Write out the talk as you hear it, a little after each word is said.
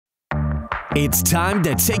It's time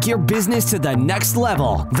to take your business to the next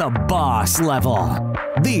level, the boss level.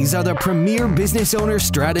 These are the premier business owner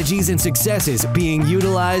strategies and successes being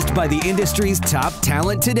utilized by the industry's top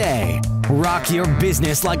talent today. Rock your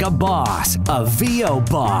business like a boss, a VO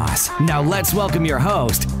boss. Now let's welcome your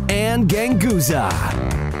host, Anne Ganguza.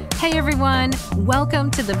 Hey everyone,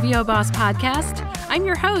 welcome to the VO Boss Podcast. I'm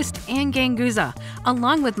your host, Anne Ganguza,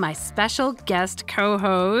 along with my special guest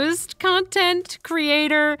co-host, content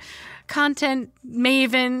creator, content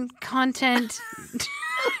maven, content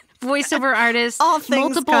voiceover artist, all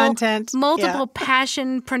things content, multiple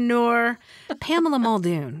passionpreneur, Pamela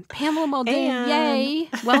Muldoon. Pamela Muldoon, yay!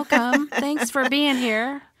 Welcome. Thanks for being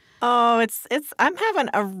here. Oh, I'm having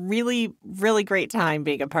a really, really great time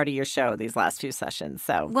being a part of your show these last few sessions.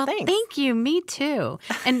 So, thanks. Thank you. Me too.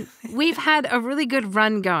 And we've had a really good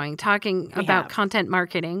run going talking about content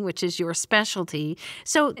marketing, which is your specialty.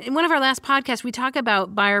 So in one of our last podcasts, we talk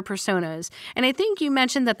about buyer personas. And I think you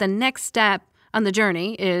mentioned that the next step on the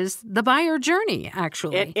journey is the buyer journey,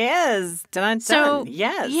 actually. It is. Dun.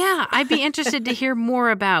 Yes. Yeah, I'd be interested to hear more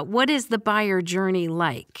about what is the buyer journey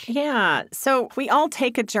like? Yeah. So we all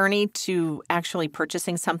take a journey to actually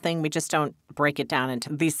purchasing something. We just don't break it down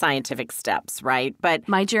into these scientific steps, right? But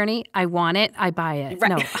my journey, I want it, I buy it. Right.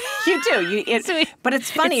 No. You do. But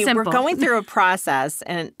it's funny. It's we're going through a process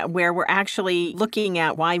and where we're actually looking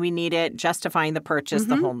at why we need it, justifying the purchase,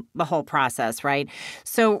 the whole process, right?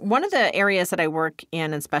 So one of the areas that I work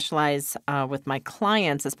in and specialize with my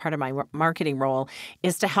clients as part of my marketing role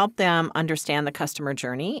is to help them understand the customer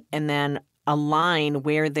journey and then align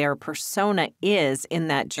where their persona is in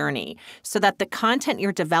that journey so that the content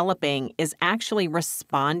you're developing is actually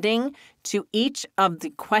responding to each of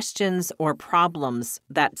the questions or problems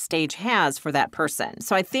that stage has for that person.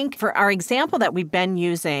 So I think for our example that we've been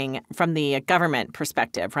using from the government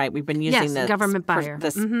perspective, right? We've been using the government buyer.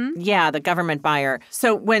 The government buyer.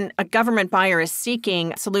 So when a government buyer is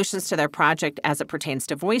seeking solutions to their project as it pertains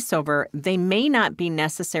to voiceover, they may not be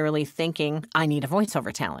necessarily thinking, I need a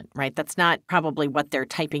voiceover talent, right? That's not probably what they're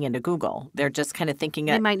typing into Google. They're just kind of thinking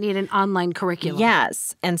they might need an online curriculum.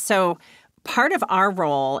 Yes. And so part of our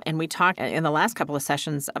role, and we talked in the last couple of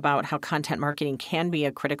sessions about how content marketing can be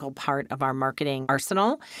a critical part of our marketing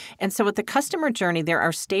arsenal. And so with the customer journey, there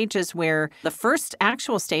are stages where the first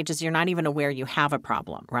actual stage is you're not even aware you have a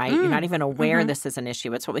problem, right? You're not even aware this is an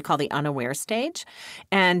issue. It's what we call the unaware stage.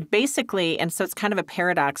 And basically, and so it's kind of a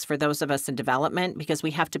paradox for those of us in development because we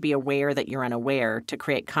have to be aware that you're unaware to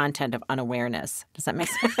create content of unawareness. Does that make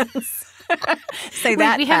sense? Say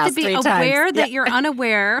that we have to be aware that you're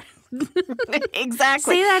unaware.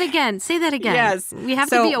 Exactly. Say that again. Yes. We have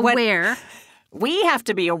to be aware. We have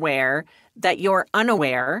to be aware that you're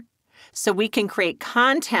unaware so we can create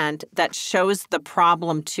content that shows the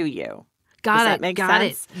problem to you. Does that it. make Got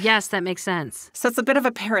sense? it. Yes, that makes sense. So it's a bit of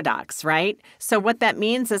a paradox, right? So what that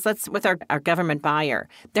means is with our government buyer,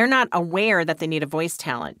 they're not aware that they need a voice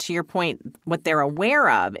talent. To your point, what they're aware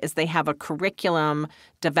of is they have a curriculum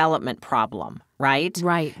development problem, right?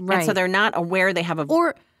 Right. And so they're not aware they have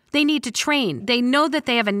Or they need to train. They know that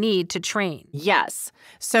they have a need to train. Yes.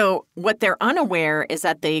 So what they're unaware is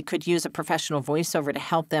that they could use a professional voiceover to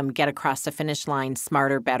help them get across the finish line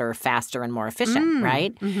smarter, better, faster, and more efficient,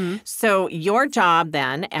 right? So your job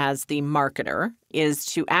then as the marketer is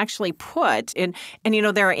to actually put in, and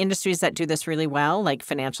there are industries that do this really well, like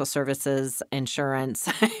financial services, insurance.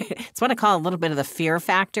 It's what I call a little bit of the fear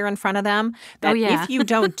factor in front of them. That if you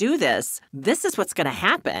don't do this, this is what's going to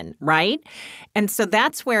happen, right? And so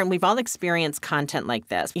that's where we've all experienced content like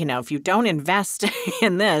this. If you don't invest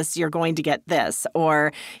in this, you're going to get this.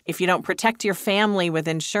 Or if you don't protect your family with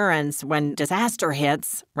insurance when disaster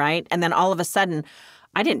hits, right? And then all of a sudden,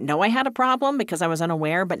 I didn't know I had a problem because I was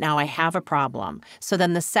unaware, but now I have a problem. So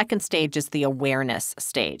then the second stage is the awareness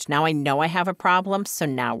stage. Now I know I have a problem, so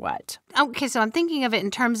now what? Okay, so I'm thinking of it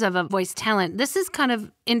in terms of a voice talent. This is kind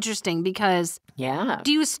of interesting because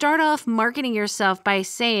do you start off marketing yourself by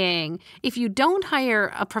saying, if you don't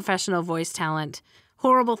hire a professional voice talent,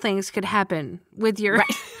 horrible things could happen with your...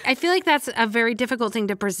 Right. I feel like that's a very difficult thing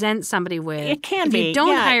to present somebody with. It can be. If you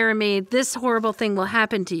don't hire me, this horrible thing will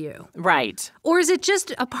happen to you. Right. Or is it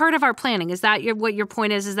just a part of our planning? Is that what your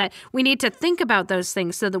point is that we need to think about those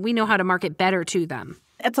things so that we know how to market better to them?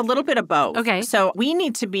 It's a little bit of both. Okay. So we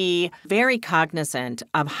need to be very cognizant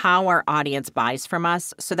of how our audience buys from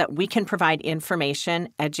us so that we can provide information,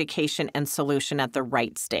 education, and solution at the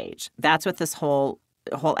right stage. That's what this whole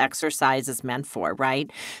whole exercise is meant for,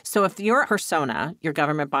 right? So if your persona, your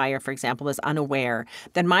government buyer, for example, is unaware,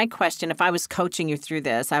 then my question, if I was coaching you through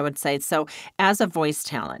this, I would say, so as a voice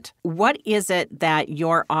talent, what is it that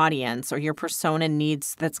your audience or your persona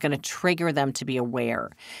needs that's going to trigger them to be aware?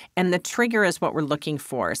 And the trigger is what we're looking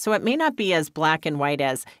for. So it may not be as black and white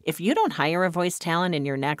as if you don't hire a voice talent in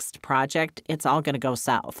your next project, it's all going to go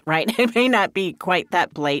south, right? It may not be quite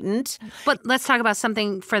that blatant. But let's talk about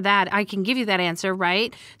something for that. I can give you that answer,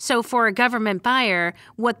 right? So for a government buyer,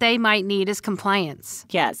 what they might need is compliance.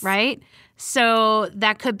 Yes. Right? So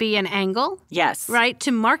that could be an angle. Yes. Right?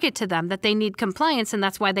 To market to them that they need compliance, and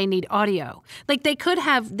that's why they need audio. Like they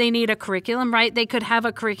need a curriculum, right? They could have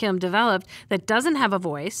a curriculum developed that doesn't have a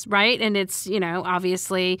voice, right? And it's,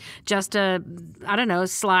 obviously just a,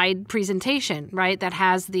 slide presentation, right? That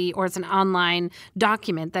has or it's an online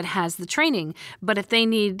document that has the training. But if they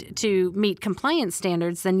need to meet compliance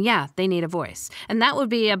standards, then yeah, they need a voice. And that would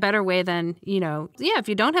be a better way than, if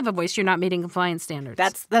you don't have a voice, you're not meeting compliance standards.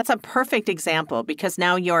 That's a perfect example, because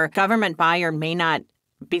now your government buyer may not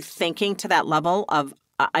be thinking to that level of,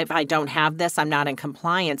 if I don't have this, I'm not in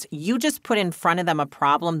compliance. You just put in front of them a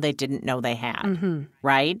problem they didn't know they had,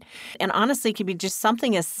 right? And honestly, it could be just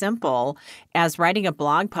something as simple as writing a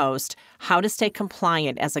blog post, how to stay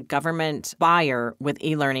compliant as a government buyer with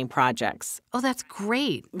e-learning projects. Oh, that's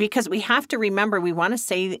great. Because we have to remember, we want to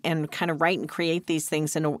say and kind of write and create these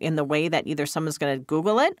things in the way that either someone's going to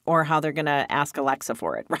Google it or how they're going to ask Alexa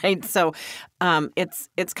for it, right? So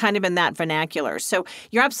it's kind of in that vernacular. So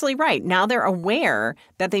you're absolutely right. Now they're aware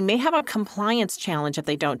that they may have a compliance challenge if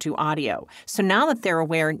they don't do audio. So now that they're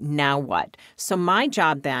aware, now what? So my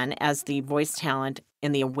job then as the voice talent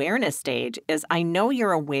in the awareness stage is, I know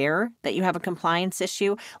you're aware that you have a compliance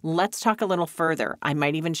issue. Let's talk a little further. I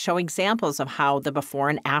might even show examples of how the before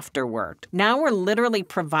and after worked. Now we're literally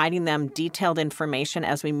providing them detailed information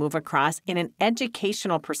as we move across in an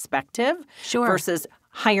educational perspective versus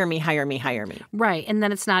hire me, hire me, hire me. Right. And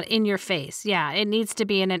then it's not in your face. Yeah. It needs to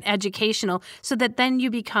be in an educational so that then you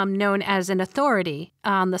become known as an authority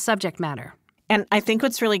on the subject matter. And I think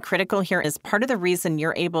what's really critical here is part of the reason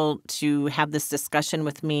you're able to have this discussion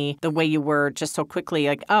with me the way you were just so quickly,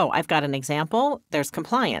 like, oh, I've got an example. There's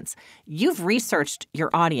compliance. You've researched your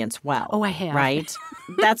audience well. Oh, I have. Right?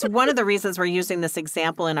 That's one of the reasons we're using this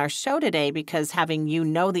example in our show today, because having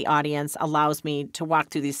the audience allows me to walk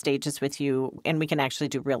through these stages with you, and we can actually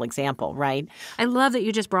do real example, right? I love that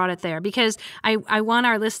you just brought it there, because I want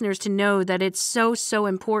our listeners to know that it's so, so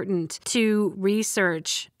important to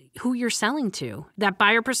research who you're selling to. That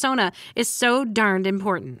buyer persona is so darned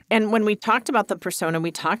important. And when we talked about the persona,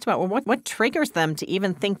 we talked about, well, what triggers them to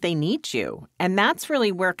even think they need you? And that's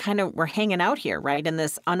really where we're hanging out here, right? In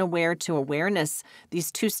this unaware to awareness,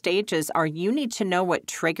 these two stages are, you need to know what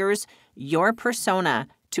triggers your persona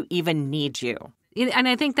to even need you. And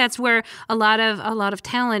I think that's where a lot of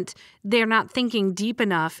talent, they're not thinking deep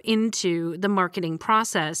enough into the marketing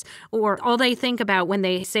process, or all they think about when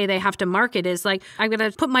they say they have to market is like, I'm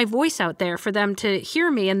going to put my voice out there for them to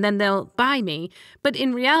hear me and then they'll buy me. But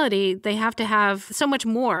in reality, they have to have so much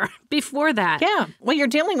more before that. Yeah. Well, you're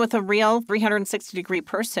dealing with a real 360-degree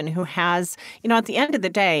person who has, at the end of the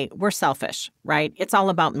day, we're selfish, right? It's all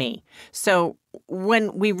about me. So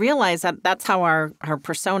when we realize that that's how our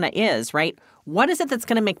persona is, right? What is it that's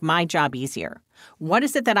going to make my job easier? What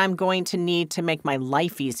is it that I'm going to need to make my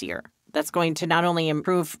life easier? That's going to not only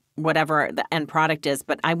improve whatever the end product is,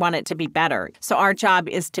 but I want it to be better. So our job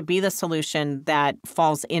is to be the solution that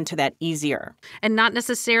falls into that easier. And not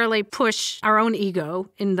necessarily push our own ego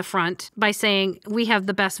in the front by saying we have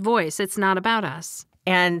the best voice. It's not about us.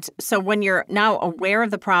 And so when you're now aware of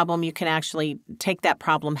the problem, you can actually take that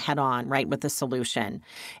problem head on, right, with the solution.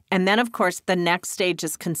 And then, of course, the next stage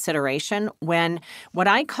is consideration, when what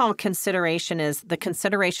I call consideration is the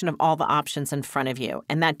consideration of all the options in front of you.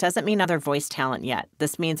 And that doesn't mean other voice talent yet.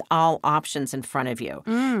 This means all options in front of you.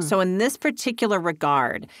 So in this particular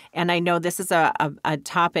regard, and I know this is a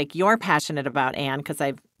topic you're passionate about, Anne, because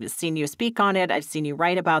I've seen you speak on it. I've seen you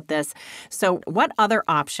write about this. So what other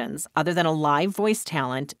options, other than a live voice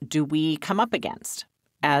talent, do we come up against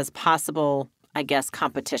as possible, I guess,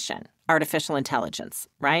 competition? Artificial intelligence,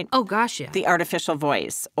 right? Oh, gosh, yeah. The artificial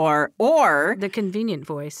voice or the convenient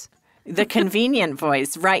voice. The convenient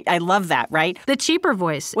voice, right? I love that, right? The cheaper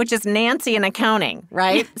voice. Which is Nancy in accounting,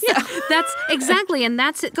 right? Yeah, that's exactly. And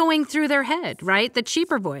that's it going through their head, right? The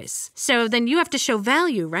cheaper voice. So then you have to show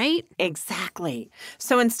value, right? Exactly.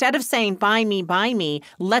 So instead of saying, buy me,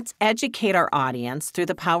 let's educate our audience through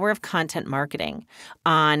the power of content marketing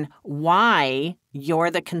on why you're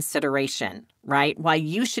the consideration. right? Why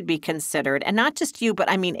you should be considered, and not just you, but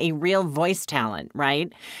I mean a real voice talent,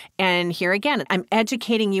 right? And here again, I'm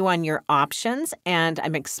educating you on your options, and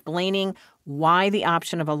I'm explaining why the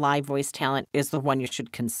option of a live voice talent is the one you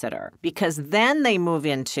should consider. Because then they move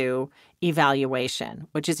into evaluation,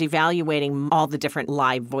 which is evaluating all the different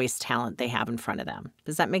live voice talent they have in front of them.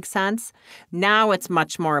 Does that make sense? Now it's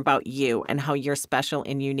much more about you and how you're special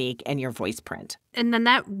and unique and your voice print. And then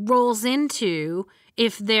that rolls into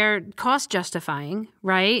if they're cost justifying,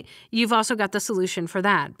 right? You've also got the solution for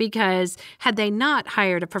that, because had they not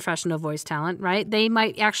hired a professional voice talent, right, they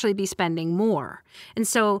might actually be spending more. And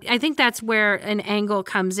so I think that's where an angle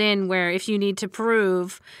comes in, where if you need to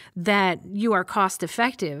prove that you are cost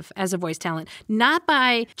effective as a voice talent, not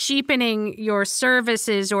by cheapening your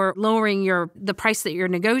services or lowering the price that you're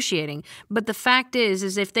negotiating, but the fact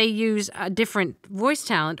is if they use a different voice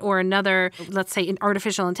talent or another, let's say, in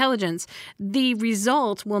artificial intelligence, the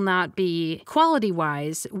result will not be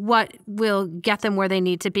quality-wise what will get them where they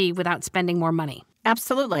need to be without spending more money.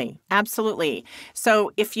 Absolutely. Absolutely.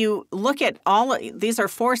 So if you look at these are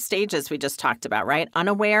 4 stages we just talked about, right?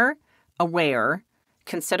 Unaware, aware,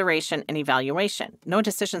 consideration, and evaluation. No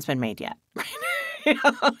decision's been made yet.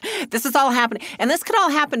 This is all happening. And this could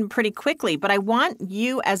all happen pretty quickly, but I want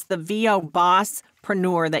you as the VO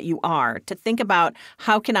bosspreneur that you are to think about,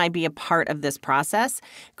 how can I be a part of this process?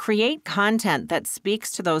 Create content that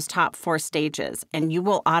speaks to those top 4 stages, and you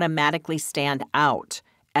will automatically stand out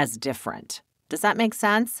as different. Does that make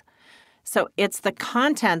sense? So it's the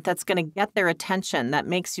content that's going to get their attention, that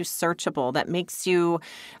makes you searchable, that makes you,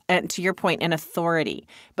 to your point, an authority.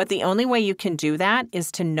 But the only way you can do that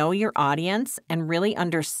is to know your audience and really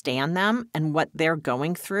understand them and what they're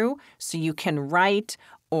going through, so you can write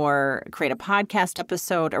or create a podcast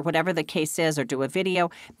episode or whatever the case is, or do a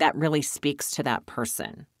video that really speaks to that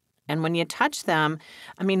person. And when you touch them,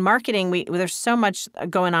 I mean, marketing, there's so much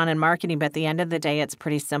going on in marketing, but at the end of the day, it's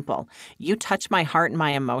pretty simple. You touch my heart and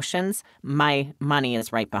my emotions, my money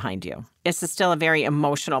is right behind you. It's still a very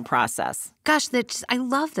emotional process. Gosh, I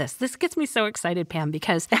love this. This gets me so excited, Pam,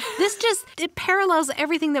 because it parallels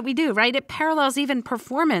everything that we do, right? It parallels even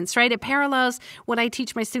performance, right? It parallels what I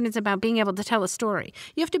teach my students about being able to tell a story.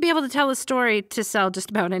 You have to be able to tell a story to sell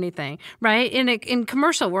just about anything, right? In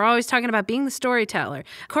commercial, we're always talking about being the storyteller.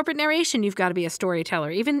 Corporate narration, you've got to be a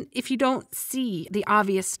storyteller. Even if you don't see the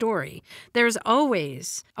obvious story, there's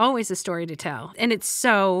always a story to tell. And it's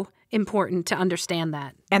so important to understand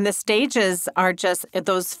that. And the stages are just,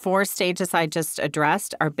 those 4 stages I just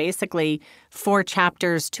addressed are basically 4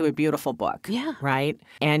 chapters to a beautiful book. Yeah. Right?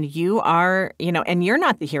 And you are, and you're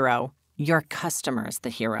not the hero. Your customer's the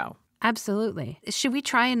hero. Absolutely. Should we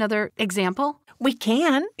try another example? We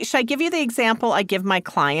can. Should I give you the example I give my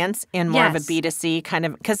clients in more of a B2C kind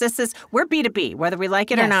of, because we're B2B, whether we like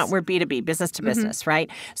it or not, we're B2B, business to business, right?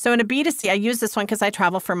 So in a B2C, I use this one because I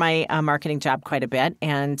travel for my marketing job quite a bit.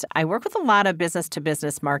 And I work with a lot of business to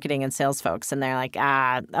business marketing and sales folks. And they're like,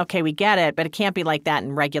 okay, we get it, but it can't be like that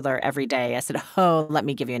in regular every day. I said, let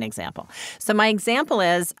me give you an example. So my example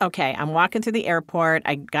is, okay, I'm walking through the airport.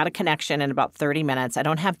 I got a connection in about 30 minutes. I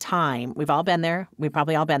don't have time. We've all been there. We've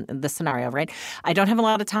probably all been in this scenario, right? I don't have a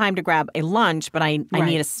lot of time to grab a lunch, but I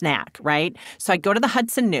need a snack, right? So I go to the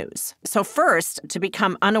Hudson News. So first, to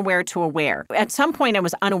become unaware to aware. At some point, I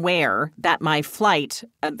was unaware that my flight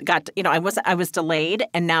I was delayed,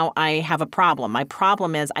 and now I have a problem. My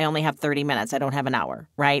problem is I only have 30 minutes. I don't have an hour,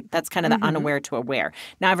 right? That's kind of the unaware to aware.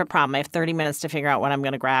 Now I have a problem. I have 30 minutes to figure out what I'm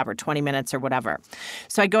going to grab, or 20 minutes or whatever.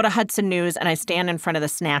 So I go to Hudson News, and I stand in front of the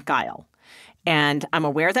snack aisle. And I'm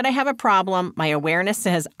aware that I have a problem. My awareness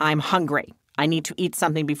says I'm hungry. I need to eat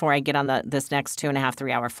something before I get on this next 2.5,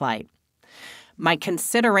 3-hour flight. My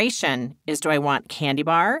consideration is, do I want candy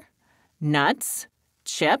bar, nuts,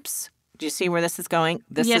 chips? Do you see where this is going?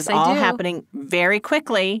 This is all happening very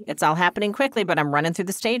quickly. It's all happening quickly, but I'm running through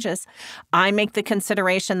the stages. I make the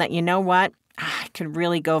consideration that, you know what? I could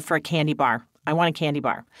really go for a candy bar. I want a candy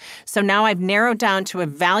bar. So now I've narrowed down to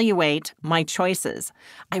evaluate my choices.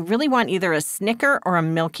 I really want either a Snicker or a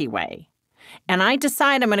Milky Way. And I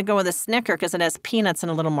decide I'm going to go with a Snicker because it has peanuts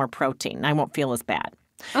and a little more protein. I won't feel as bad.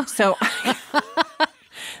 Oh.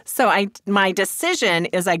 So my decision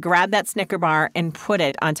is I grab that Snicker bar and put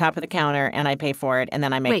it on top of the counter, and I pay for it, and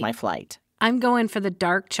then I make my flight. I'm going for the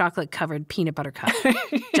dark chocolate-covered peanut butter cup.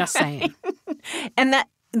 Just saying. And that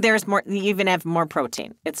there's more. You even have more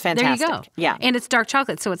protein. It's fantastic. There you go. Yeah. And it's dark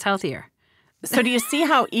chocolate, so it's healthier. So do you see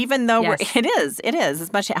how even though it is,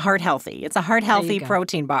 it's much heart healthy. It's a heart healthy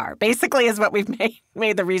protein bar. Basically is what we've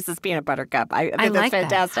made the Reese's peanut butter cup. I think I that's like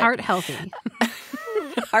fantastic. That. Heart healthy.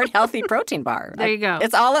 Heart healthy protein bar. There you go.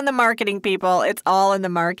 It's all in the marketing, people. It's all in the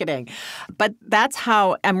marketing. But that's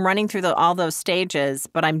how I'm running through all those stages,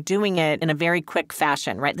 but I'm doing it in a very quick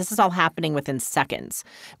fashion, right? This is all happening within seconds,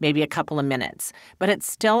 maybe a couple of minutes. But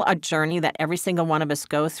it's still a journey that every single one of us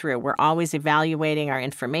go through. We're always evaluating our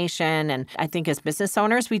information. And I think as business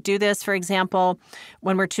owners, we do this, for example,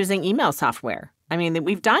 when we're choosing email software. I mean,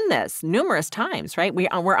 we've done this numerous times, right?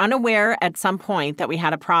 We're unaware at some point that we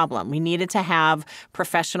had a problem. We needed to have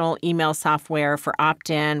professional email software for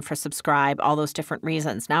opt-in, for subscribe, all those different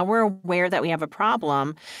reasons. Now we're aware that we have a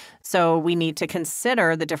problem, so we need to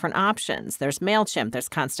consider the different options. There's MailChimp, there's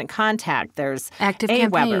Constant Contact, there's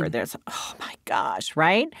AWeber, there's, oh my gosh,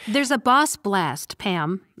 right? There's a Boss Blast,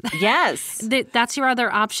 Pam. Yes. That's your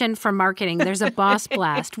other option for marketing. There's a Boss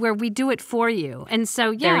Blast where we do it for you. And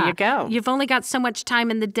so, there you go. You've only got so much time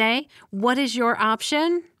in the day. What is your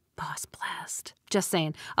option? Boss Blast. Just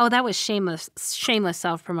saying. Oh, that was shameless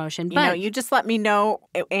self-promotion. But you just let me know,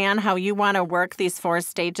 Anne, how you want to work these 4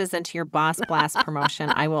 stages into your Boss Blast promotion.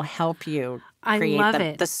 I will help you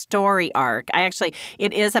create the story arc.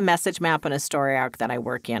 It is a message map and a story arc that I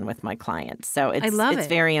work in with my clients. So it's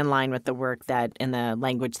very in line with the work that in the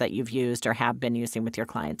language that you've used or have been using with your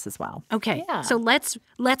clients as well. Okay. Yeah. So let's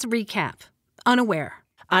recap. Unaware.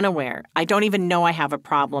 I don't even know I have a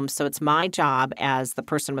problem, so it's my job as the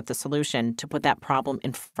person with the solution to put that problem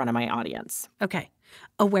in front of my audience. Okay.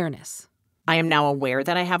 Awareness. I am now aware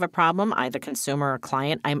that I have a problem. I, the consumer or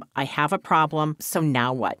client, I have a problem. So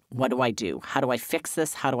now what? What do I do? How do I fix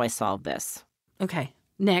this? How do I solve this? Okay.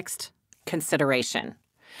 Next. Consideration.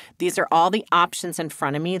 These are all the options in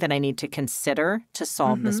front of me that I need to consider to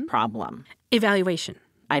solve this problem. Evaluation.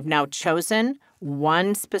 I've now chosen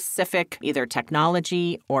one specific either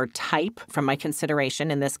technology or type from my consideration.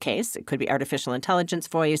 In this case, it could be artificial intelligence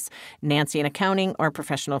voice, Nancy in accounting, or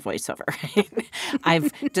professional voiceover.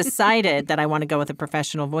 I've decided that I want to go with a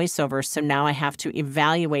professional voiceover, so now I have to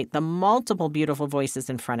evaluate the multiple beautiful voices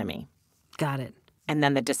in front of me. Got it. And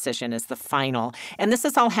then the decision is the final. And this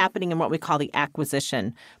is all happening in what we call the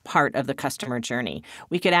acquisition part of the customer journey.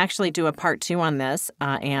 We could actually do a part 2 on this,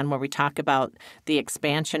 Anne, where we talk about the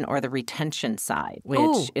expansion or the retention side,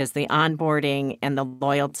 which is the onboarding and the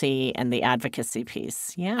loyalty and the advocacy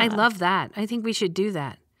piece. Yeah. I love that. I think we should do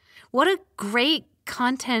that. What a great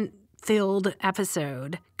content-filled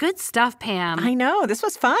episode. Good stuff, Pam. I know. This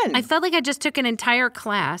was fun. I felt like I just took an entire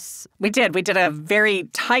class. We did. We did a very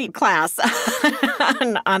tight class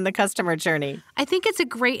on the customer journey. I think it's a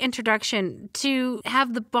great introduction to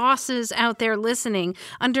have the bosses out there listening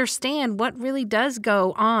understand what really does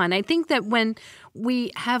go on. I think that when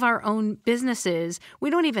we have our own businesses, we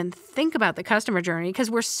don't even think about the customer journey because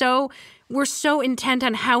we're so intent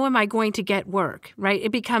on how am I going to get work, right?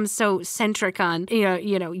 It becomes so centric on,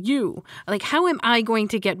 you. Like, how am I going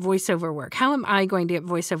to get voiceover work? How am I going to get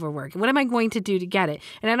voiceover work? What am I going to do to get it?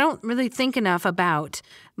 And I don't really think enough about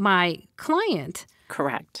my client.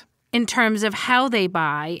 Correct. In terms of how they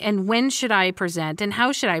buy and when should I present and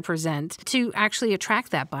how should I present to actually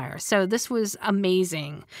attract that buyer. So this was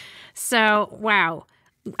amazing. So, wow.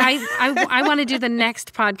 I want to do the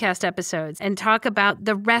next podcast episodes and talk about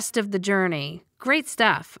the rest of the journey. Great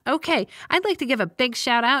stuff. Okay, I'd like to give a big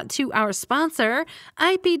shout out to our sponsor,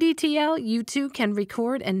 IPDTL. You too can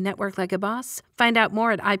record and network like a boss. Find out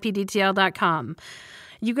more at ipdtl.com.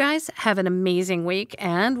 You guys have an amazing week,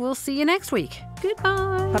 and we'll see you next week.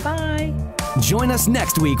 Goodbye. Bye-bye. Join us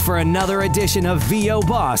next week for another edition of VO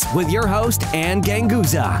Boss with your host, Anne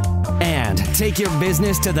Ganguza. And take your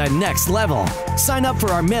business to the next level. Sign up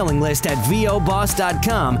for our mailing list at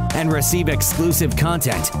voboss.com and receive exclusive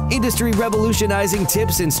content, industry revolutionizing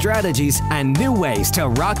tips and strategies, and new ways to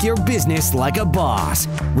rock your business like a boss.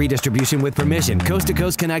 Redistribution with permission,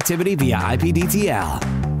 coast-to-coast connectivity via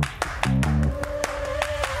IPDTL.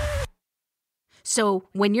 So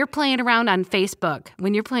when you're playing around on Facebook,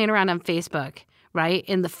 right,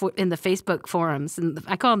 in the Facebook forums, and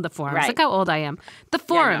I call them the forums. Right. Look how old I am. The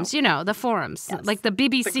forums, the forums, yes. Like the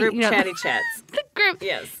BBC, the group chatty chats. The group,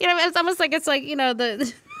 yes. It's almost like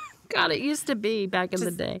the. God, it used to be back in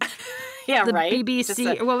the day. Yeah, the right.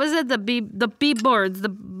 BBC. What was it? The B boards. The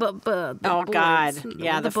oh boards. God,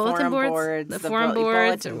 yeah. The bulletin boards. The forum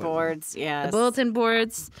boards. Bulletin boards. Yes. The bulletin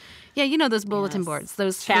boards. Yeah, those bulletin boards.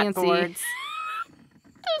 Those chat fancy boards.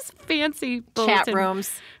 Those fancy bulletin. Chat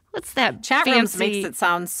rooms. What's that? Chat fancy, rooms makes it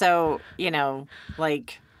sound so,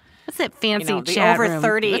 like. What's that fancy the chat over room?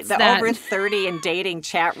 30, What's the that? over 30 and dating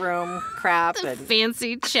chat room crap. The and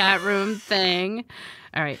fancy chat room thing.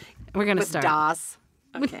 All right, we're gonna start. DOS.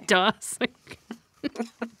 With DOS.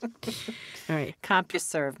 All right.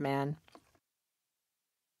 CompuServe, man.